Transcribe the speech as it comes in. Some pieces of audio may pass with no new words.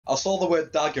I saw the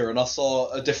word dagger and I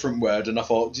saw a different word and I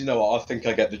thought, do you know what? I think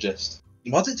I get the gist.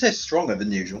 Why does it taste stronger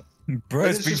than usual? Bro,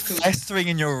 it's been just 'cause festering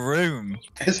in your room.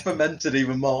 it's fermented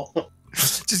even more.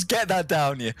 Just get that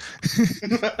down you.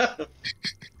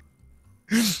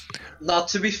 Now,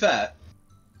 to be fair,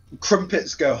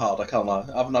 crumpets go hard, I can't lie.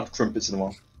 I haven't had crumpets in a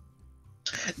while.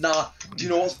 Nah, do you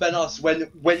know what's been nice? When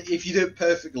if you do it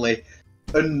perfectly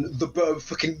and the butter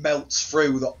fucking melts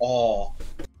through the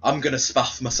I'm gonna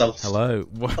spaff myself. Hello.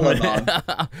 Hello, man.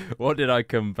 What did I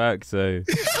come back to?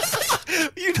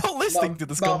 You're not listening to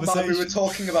this conversation. Man, we were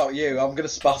talking about you. I'm gonna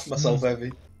spaff myself over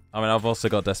you. I mean, I've also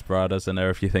got Desperados in there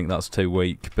if you think that's too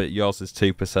weak, but yours is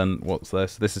 2%. What's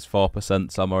this? This is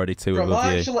 4%, so I'm already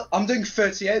above you. I'm doing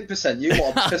 38%. You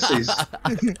want pussies?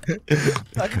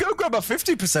 I can go grab a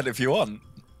 50% if you want.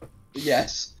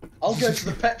 Yes. I'll go to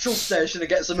the petrol station and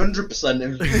get some 100%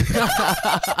 in.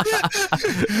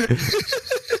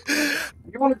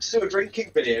 You wanted to do a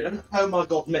drinking video, then? Oh my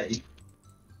god, me.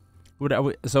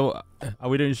 So, are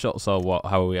we doing shots or what?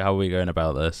 How are we going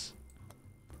about this?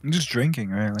 I'm just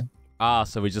drinking, really. Ah,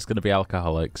 so we're just going to be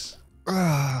alcoholics.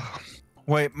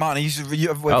 Wait, man, have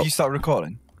you started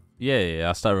recording? Yeah,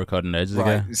 I started recording ages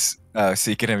ago. So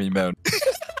you can hear me moan.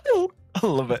 I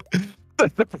love it.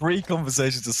 The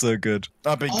pre-conversations are so good.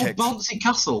 I've been kicked. Bouncy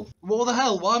Castle. What the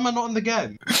hell? Why am I not in the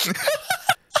game?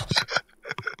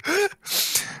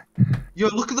 Yo,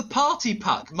 look at the party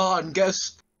pack. Martin,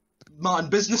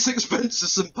 business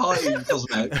expenses and party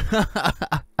cosmetic.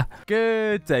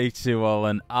 Good day to you all,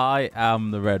 and I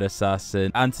am the Red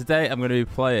Assassin, and today I'm going to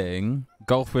be playing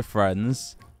Golf with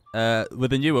Friends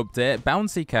with a new update,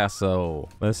 Bouncy Castle.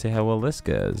 Let's see how well this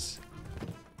goes.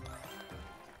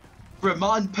 Bro,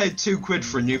 Martin paid £2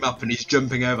 for a new map and he's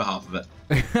jumping over half of it.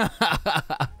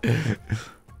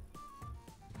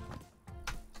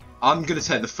 I'm going to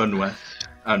take the fun way.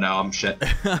 Oh no, I'm shit.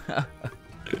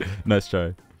 Nice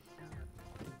try.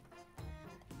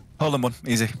 Hold on, one.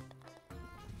 Easy.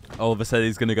 All of a sudden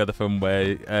he's going to go the fun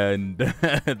way and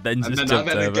then just jump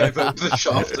over. I'm going to go the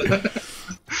shaft.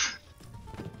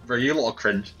 Bro, you lot are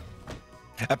cringe.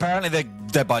 Apparently their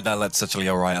Dead by Daylight's actually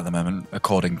alright at the moment,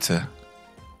 according to...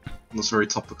 That's very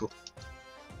topical.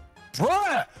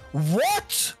 Bruh!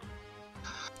 What?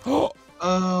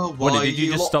 What did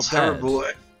you just stop terrible.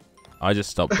 dead? I just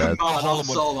stopped dead. I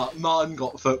saw that. Martin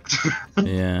got fucked.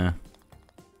 Yeah.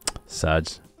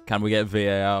 Sad. Can we get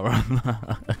VAR on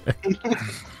that?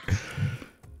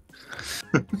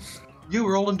 You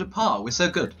were all under par. We're so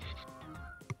good.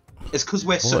 It's because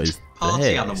we're such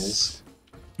party animals.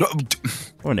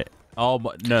 Wasn't it? Oh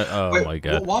my, no! Oh Wait, my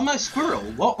god! Why am I a squirrel?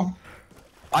 What?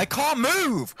 I can't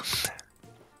move.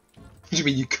 What do you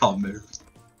mean you can't move?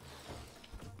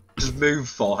 Just move,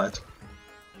 forehead.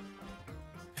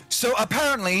 So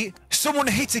apparently, someone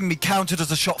hitting me counted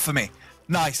as a shot for me.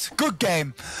 Nice, good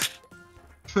game.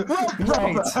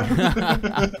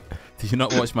 Right. Did you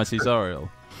not watch my tutorial?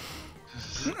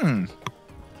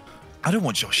 I don't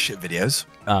watch your shit videos.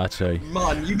 Ah, true.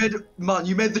 Man, you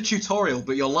made the tutorial,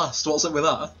 but you're last. What's up with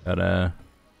that? But,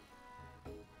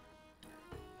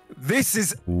 this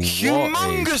is what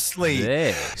humongously. Is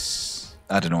this?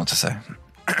 I don't know what to say.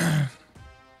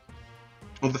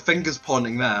 Well, the finger's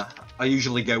pointing there. I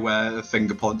usually go where a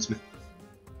finger points me.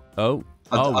 Oh.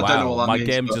 I don't know what that my means,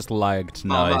 game but- just lagged.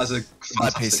 Man, Nice. that is a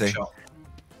fantastic PC. shot.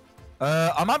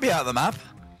 I might be out of the map.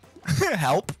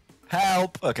 Help.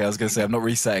 Help. Okay, I was going to say, I'm not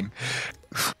resetting.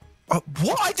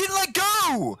 What? I didn't let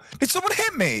go! Did someone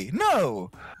hit me?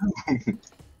 No.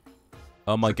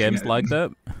 Oh, my game's lagged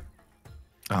up?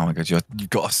 Oh my god, you've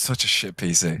got such a shit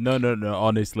PC. No.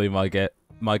 Honestly, my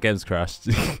game's crashed.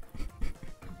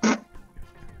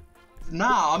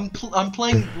 Nah, I'm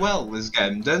playing well this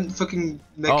game. Don't fucking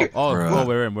make it. Oh,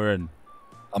 we're in.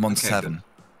 I'm on Okay, 7.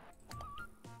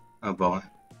 Oh boy.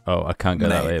 Oh, I can't go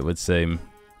that way, it would seem.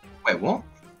 Wait, what?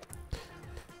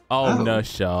 Oh, no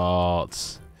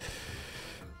shots.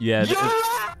 Yeah.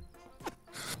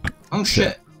 Oh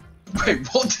shit. Wait,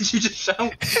 what did you just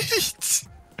shout?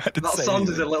 That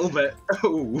sounded a little bit.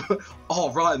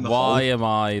 Oh, right in the hole. Why am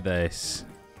I this?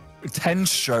 10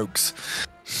 strokes.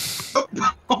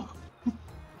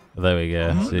 There we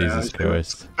go. Oh, Jesus no,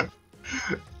 Christ.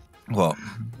 What?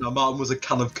 No, Martin was a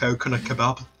can of Coke and a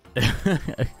kebab.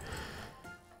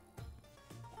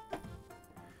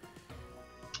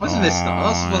 Wasn't this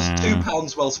now? That's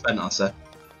 £2 well spent, I say.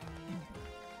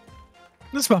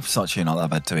 This map's actually not that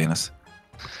bad, to be honest.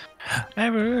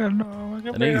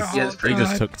 And he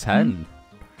just took 10.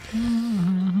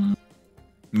 I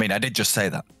mean, I did just say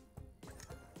that.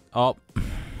 Oh.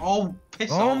 Oh,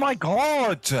 piss off. Oh my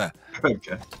god!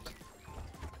 Okay.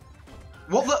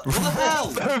 What the hell?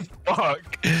 The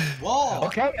fuck? What?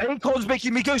 Okay, Acorn's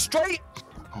making me go straight.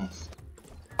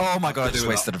 Oh my god, I just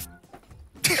wasted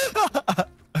a...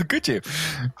 How could you?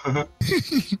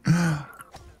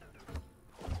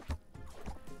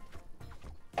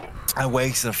 I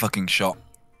wasted a fucking shot.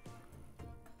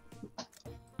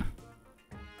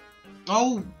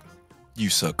 Oh. You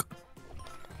suck.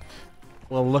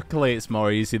 Well, luckily it's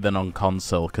more easy than on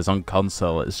console, because on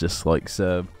console it's just like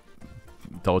so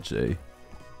dodgy.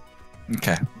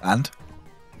 Okay, and?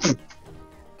 What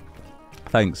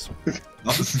Thanks.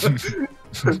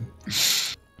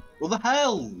 the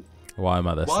hell? Why am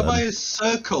I this? Why am then? I a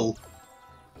circle?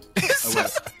 Oh,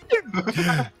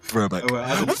 wait. Throwback. Oh, wait,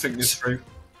 I didn't think this through.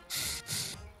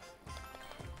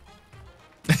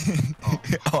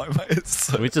 Oh, am I a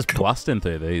suck? We're just blasting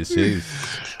through these, jeez.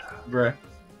 Bruh.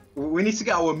 We need to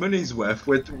get our money's worth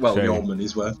with, well, Sure. your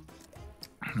money's worth.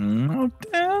 Oh,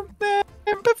 damn, damn,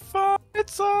 before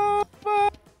it's over.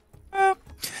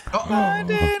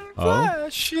 Blinding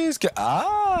flashes.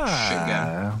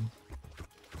 Ah.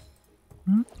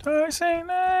 I seen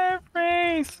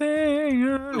everything.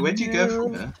 Where'd you go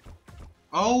from there?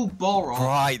 Oh, Boron.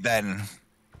 Right then.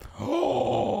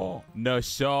 Oh, no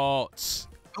shots.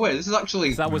 Oh, wait, this is actually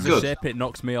If that was good. a ship, it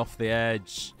knocks me off the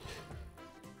edge.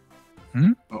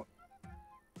 Hmm? Oh.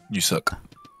 You suck.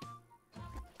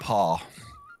 Par.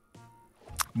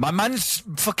 My man's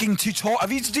fucking tutorial.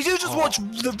 Did you just watch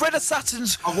the Red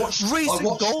Assassin's I watched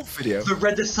recent golf video? The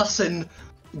Red Assassin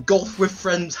Golf with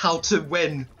Friends How to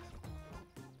Win.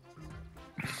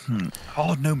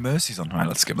 Oh, no mercies on. Right,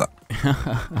 let's skip that.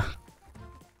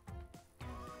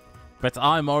 But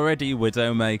I'm already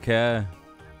Widowmaker.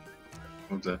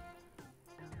 Okay.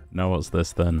 No, what's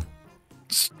this then?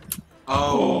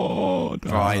 Oh.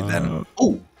 Right then.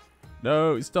 Oh,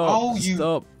 No, stop. oh, you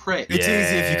Stop. prick. It's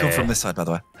easy if you come from this side, by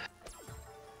the way.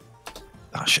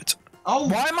 Oh shit. Oh,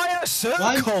 Why am I in a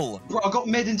circle? Bro, I got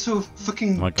made into a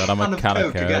fucking Oh my god, I'm a can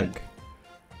of Coke again. Coke.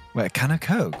 Wait, a can of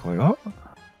Coke? Wait, what?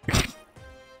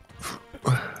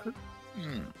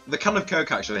 The can of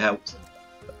Coke actually helped.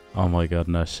 Oh my god,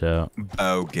 no shit.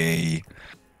 Bogey.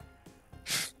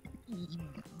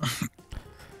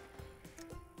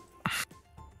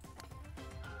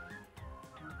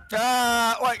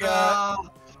 Wait,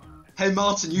 Hey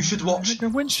Martin, you should watch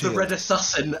the Red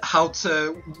Assassin How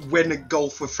to Win at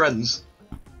Golf with Friends.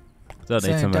 Don't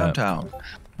need to move. downtown.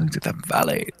 Look at the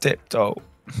valley, tiptoe.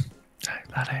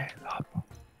 Valley.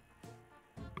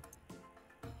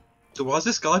 So why is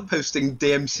this guy posting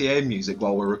DMCA music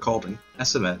while we're recording?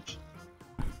 SMH.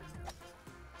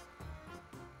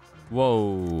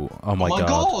 Whoa. Oh my, Oh my god.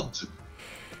 god!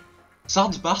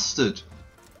 Sad bastard.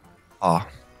 Ah.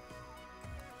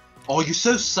 Oh, you're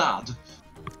so sad.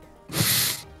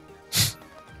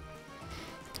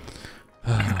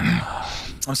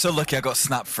 I'm so lucky I got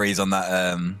snap freeze on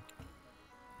that.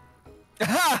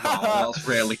 Wow, that's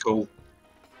really cool.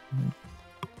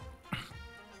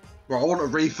 Bro, I want a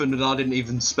refund and I didn't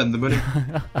even spend the money.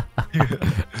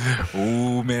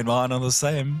 Ooh, me and mine are the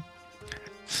same.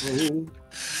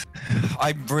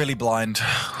 I'm really blind.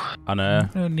 I know.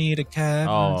 No need a cab.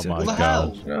 Oh my What the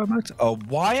god. hell? Oh,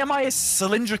 why am I a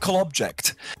cylindrical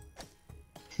object?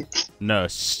 No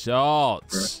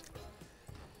shots.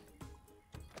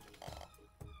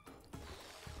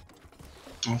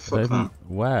 Oh, fuck that.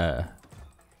 Where?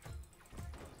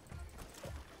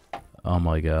 Oh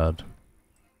my god.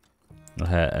 I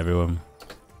hate everyone.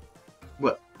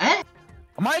 What? Eh?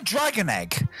 Am I a dragon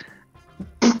egg?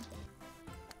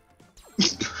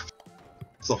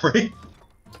 Sorry.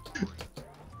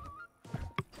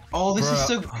 Oh, this is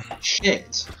so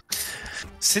shit.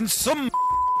 Since some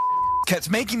kept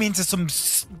making me into some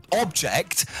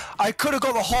object, I could have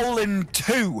got the hole in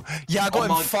 2. Yeah, I got Oh in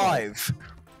my 5.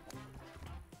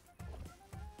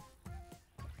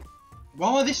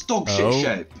 Why are this dog shit Oh.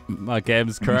 shape? My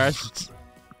game's crashed.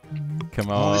 Come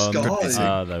Oh, this on.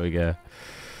 guy. Oh, there we go.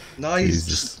 Nice.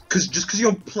 Jesus. Just because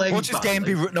you're playing. Watch his game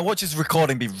be watch his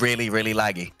recording be really, really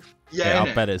laggy. Yeah, Yeah,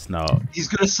 I'll bet it's not. he's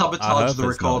gonna I sabotage hope the it's not,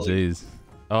 recording. jeez.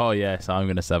 Oh yes, I'm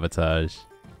gonna sabotage.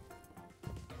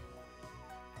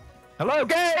 Hello,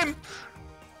 game.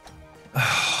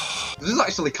 This is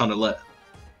actually kind of lit.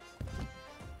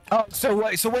 Oh, so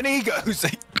wait, so when he goes,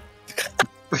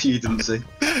 You didn't see.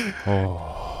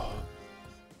 Oh.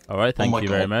 All right, thank my you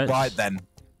very God. much. right then.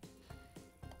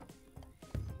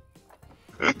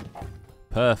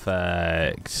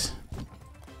 Perfect.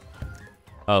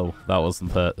 Oh, that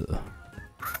wasn't per.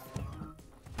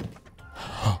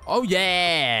 Oh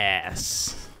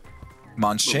yes.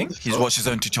 Man's Ching, what the he's fuck? watched his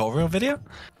own tutorial video.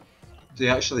 He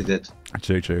actually did.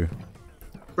 True, true.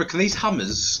 Bro, can these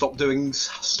hammers stop doing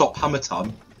stop hammer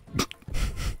time?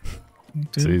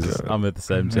 Jesus, I'm at the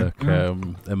same joke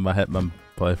in my Hitman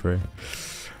playthrough.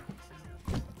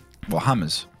 What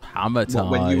hammers? Hammer time.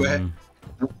 What, when you were,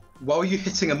 why were you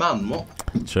hitting a man? What?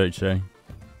 True.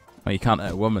 Well, you can't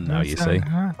hit a woman now, you see.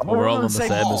 Well, we're all on the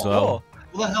same as well.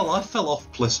 What the hell? I fell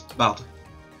off plus bad.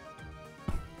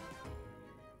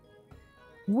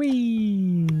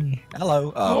 Wee.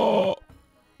 Hello. Oh.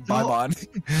 Bye, man.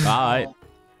 Bye.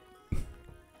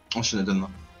 I shouldn't have done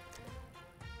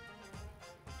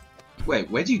that.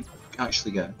 Wait, where do you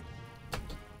actually go?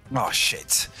 Oh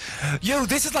shit! Yo,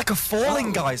 this is like a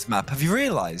Falling Guys map. Have you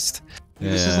realised?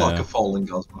 Yeah. This is like a Falling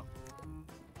Guys map.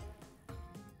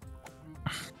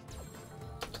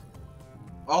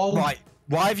 Oh. Right.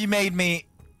 Why have you made me?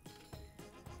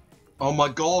 Oh my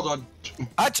god!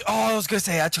 I was gonna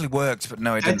say it actually worked, but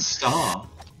no, it Head didn't. Star.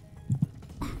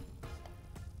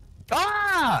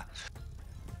 Ah!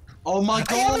 Oh my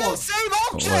god! The same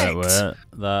object. Wait.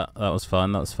 That was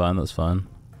fine. That's fine.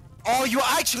 Oh, you're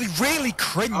actually really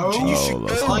cringe, Oh, and you should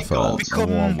that's go my God.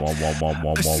 become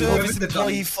a service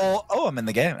employee for. Oh, I'm in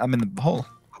the game. I'm in the hole.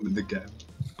 I'm in the game.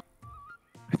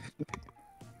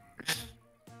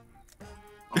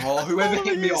 Oh, whoever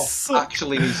hit me off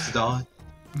actually needs to die.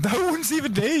 No one's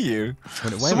even near you.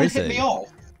 Someone hit me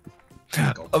off.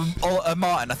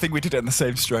 Martin, I think we did it in the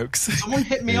same strokes. Someone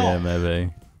hit me Yeah, off.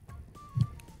 maybe.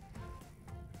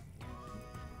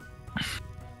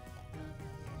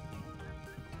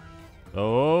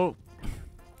 Oh.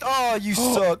 Oh, you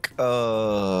suck.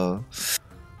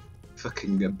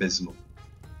 Fucking abysmal.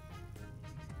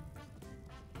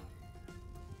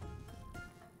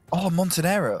 Oh,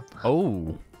 Montenegro.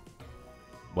 Oh.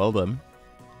 Well done.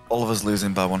 All of us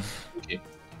losing by one. Okay.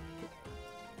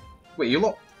 Wait, you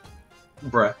lot?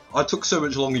 Bruh, I took so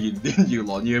much longer than you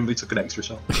lot, and you only took an extra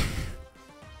shot.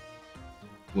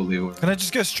 Will you? Can I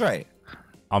just go straight?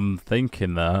 I'm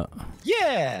thinking that.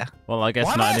 Yeah. Well, I guess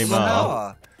Why not am I anymore.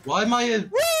 slower? Why am I a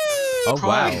Oh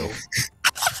triangle?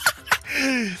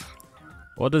 wow.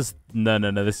 What does? No.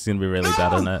 This is gonna be really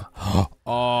bad, isn't it?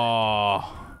 Oh.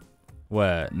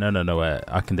 Wait. No. Wait.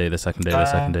 I can do this. I can do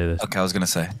this. Okay, I was gonna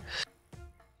say.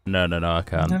 No. I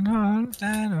can't.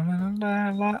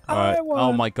 Alright.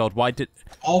 Oh my god. Why did?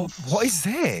 Oh, What is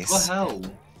this? what the hell?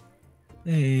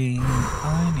 Hey,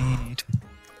 I need.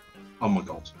 Oh my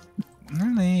god.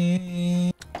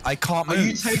 I can't move. Are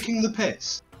you taking the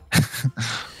piss?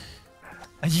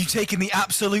 Are you taking the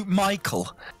absolute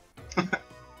Michael?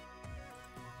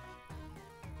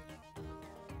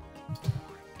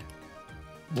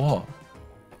 What?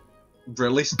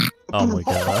 Really? Oh my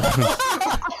god.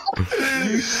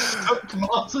 You suck,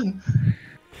 Martin.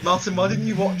 Martin, why didn't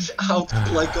you watch How to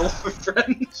Play Golf with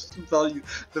Friends? Value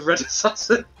the Red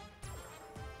Assassin.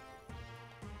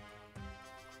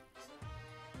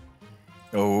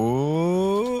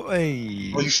 Oh,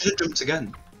 hey. Oh, you should have jumped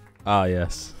again. Ah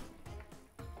yes.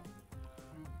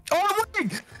 Oh, I'm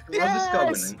winning! Why is this guy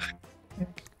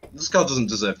winning? This guy doesn't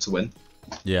deserve to win.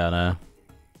 Yeah, I know.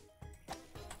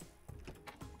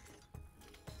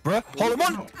 Bruh, hold him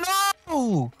on!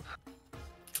 No!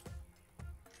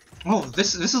 Oh,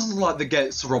 this is like the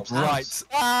gates to Rob's house. Right.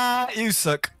 Ah, you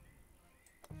suck.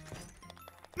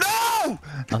 No!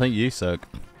 I think you suck.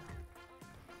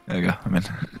 There you go, I'm in.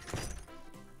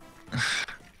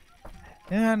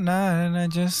 Yeah, not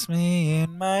just me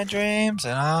in my dreams,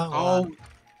 and I want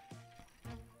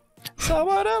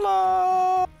someone to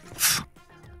love.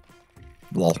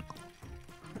 Lol.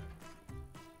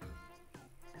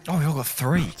 Oh, we all got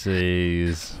 3.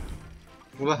 Jeez.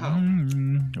 What the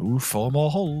hell? Ooh, 4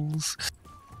 more holes.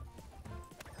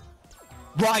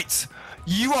 Right,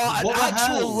 you are an What the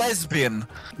actual hell? lesbian.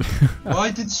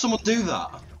 Why did someone do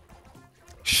that?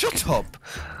 Shut up.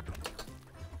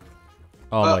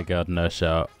 Oh my god, no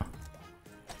shot.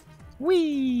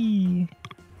 Wee.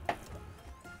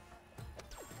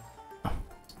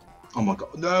 Oh my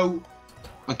god, no!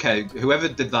 Okay, whoever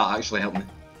did that actually helped me.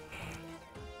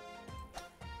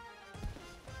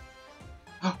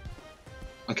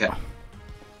 Okay.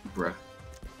 Bruh.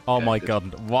 Oh Okay, my good.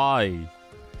 god, why?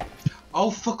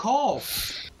 Oh, fuck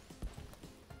off!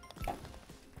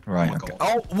 Right. Oh my okay. God.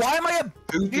 Oh, why am I a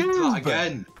Who did that Cube.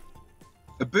 again?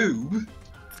 A boob?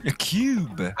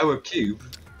 cube? Oh, a cube.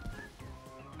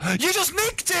 You just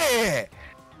nicked it.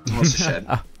 Oh, that's a shame.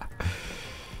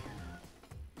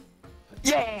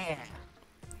 Yeah.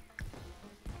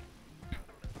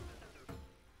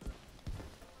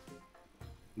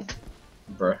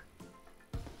 Bruh.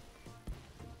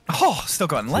 Oh, still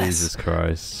gotten less. Jesus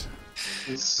Christ.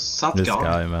 Sad This guy.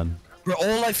 guy, man. Bro,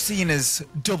 all I've seen is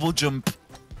double jump.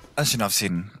 Actually, no, I've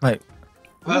seen. Wait.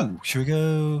 Ooh, should we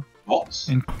go? What?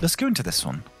 Let's go into this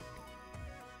one.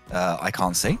 I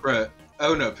can't see. Right.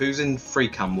 Oh no, who's in free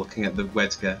cam looking at the where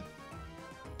to go?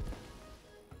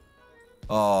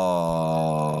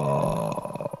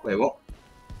 Oh. Wait, what?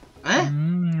 Eh? Oh,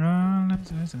 wait, I'm at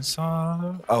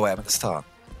the start.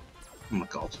 Oh my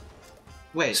god.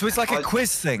 Wait. So it's like a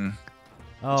quiz thing.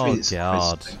 Oh, it's a quiz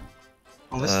God. thing.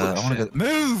 Oh, this I looks want to shit. go.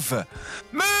 Move!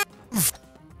 Move!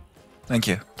 Thank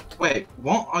you. Wait,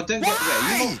 what? I don't get.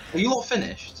 Why? Are you not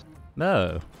finished?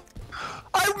 No.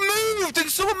 I moved and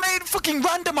someone made fucking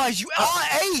randomize you.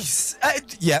 Ace!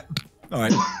 Yeah.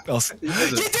 Alright. I'll see. You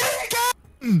did it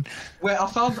again! Wait, I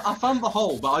found the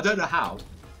hole, but I don't know how.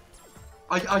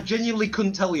 I genuinely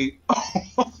couldn't tell you.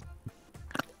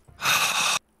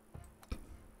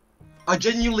 I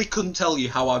genuinely couldn't tell you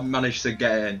how I managed to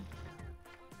get in.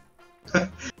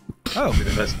 Oh.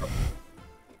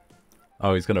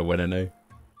 Oh, he's gonna win, isn't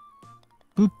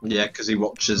Yeah, because he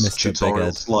watches Mr.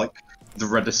 tutorials like the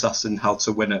Red Assassin how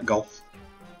to win at golf.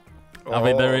 he? I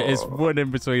mean, there is one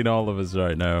in between all of us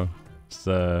right now.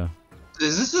 So,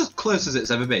 Is this as close as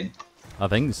it's ever been? I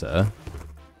think so.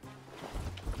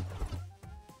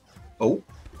 Oh.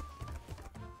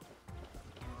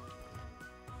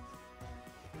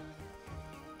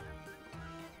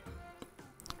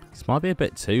 This might be a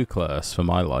bit too close for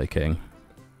my liking.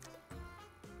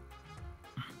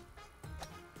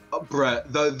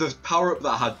 Brett, the power up that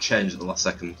I had changed at the last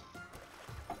second.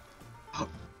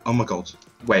 Oh my god.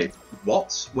 Wait,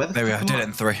 what? Where the There we fuck go. am Did I? it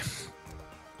in 3.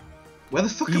 Where the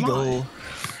fuck am Eagle.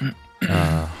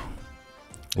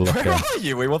 Look Where at. are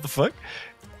you? Wait, what the fuck?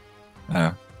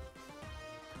 Oh.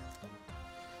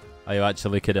 Are you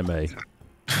actually kidding me?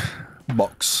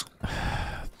 Box.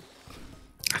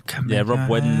 Yeah, Rob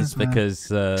wins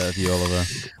because of you, Oliver.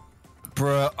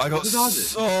 Bruh, I got What did I do?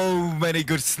 so many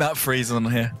good snap frees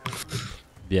on here.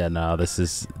 Yeah, no, this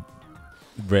is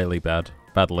really bad.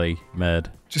 Badly made.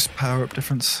 Just power up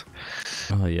difference.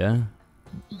 Oh, yeah?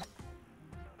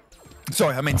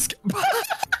 Sorry, I mean. What?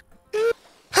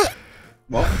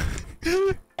 What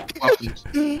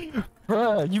happened?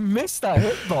 Bruh, you missed that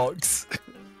hitbox.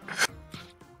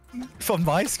 From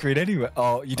my screen, anyway.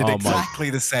 Oh, you did Oh my- exactly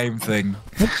the same thing.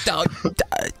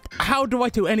 How do I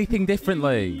do anything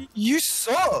differently? You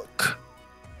suck.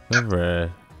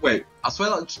 Never. Wait, I swear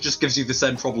that just gives you the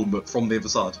same problem, but from the other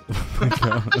side.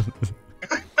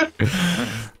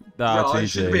 Nah, Right, it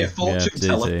should be a GG. fortune Yeah,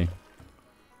 teller. GG.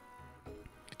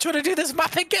 Do you want to do this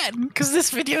map again? Because this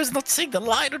video is not seeing the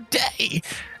light of day.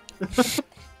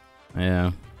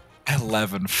 Yeah.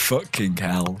 11 fucking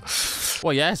hell.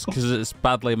 Well, yes, because it's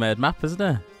badly made map, isn't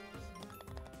it?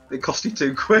 It cost you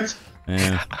 £2.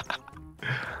 Yeah.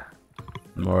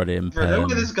 I'm already in Bro, no way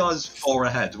pain. this guy's 4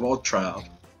 ahead. What a tryout.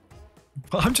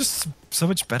 But I'm just so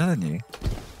much better than you.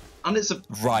 And it's a...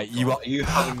 Right, you are. Are you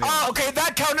having me... Oh, okay,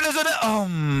 that counted as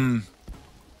an.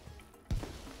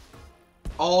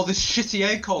 Oh, this shitty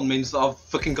acorn means that I've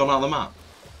fucking gone out of the map.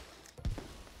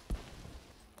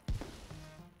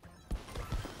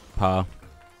 Par.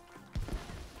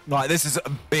 Right, this is a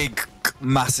big,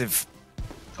 massive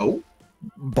Oh?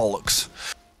 bollocks.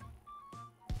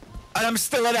 And I'm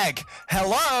still an egg.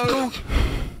 Hello?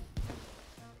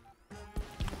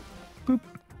 Boop.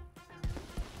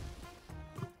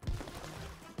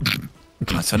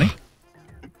 That's funny.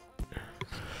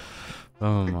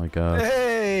 Oh my god.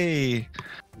 Hey!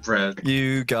 Bread.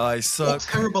 You guys What a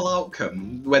suck. terrible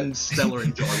outcome when Stella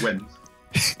and Joy win.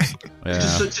 It's just Yeah.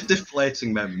 such a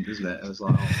deflating moment, isn't it? It was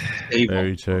like, oh, evil.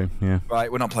 Very true. Yeah.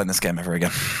 Right, we're not playing this game ever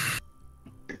again.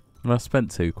 Well, I spent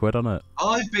 £2 on it.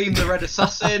 I've been the Red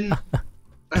Assassin.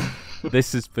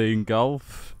 This has been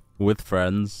golf with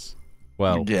friends.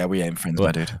 Well, Yeah, we ain't friends,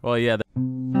 my dude. well, yeah.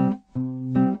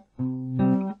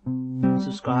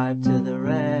 Subscribe to the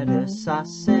Red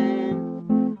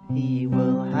Assassin. He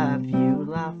will have you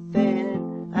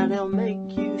laughing, and he'll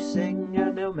make you sing,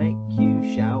 and he'll make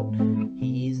you shout.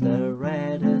 He's the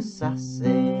Red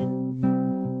Assassin.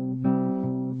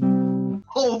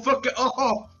 Oh, fuck it. Oh,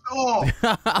 oh.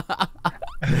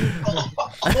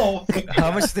 Oh,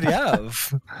 How much did he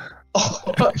have?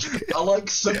 oh. I like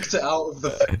sucked it out of the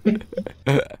thing.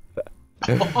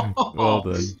 Well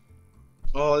done.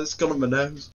 Oh, it's gone on my nose.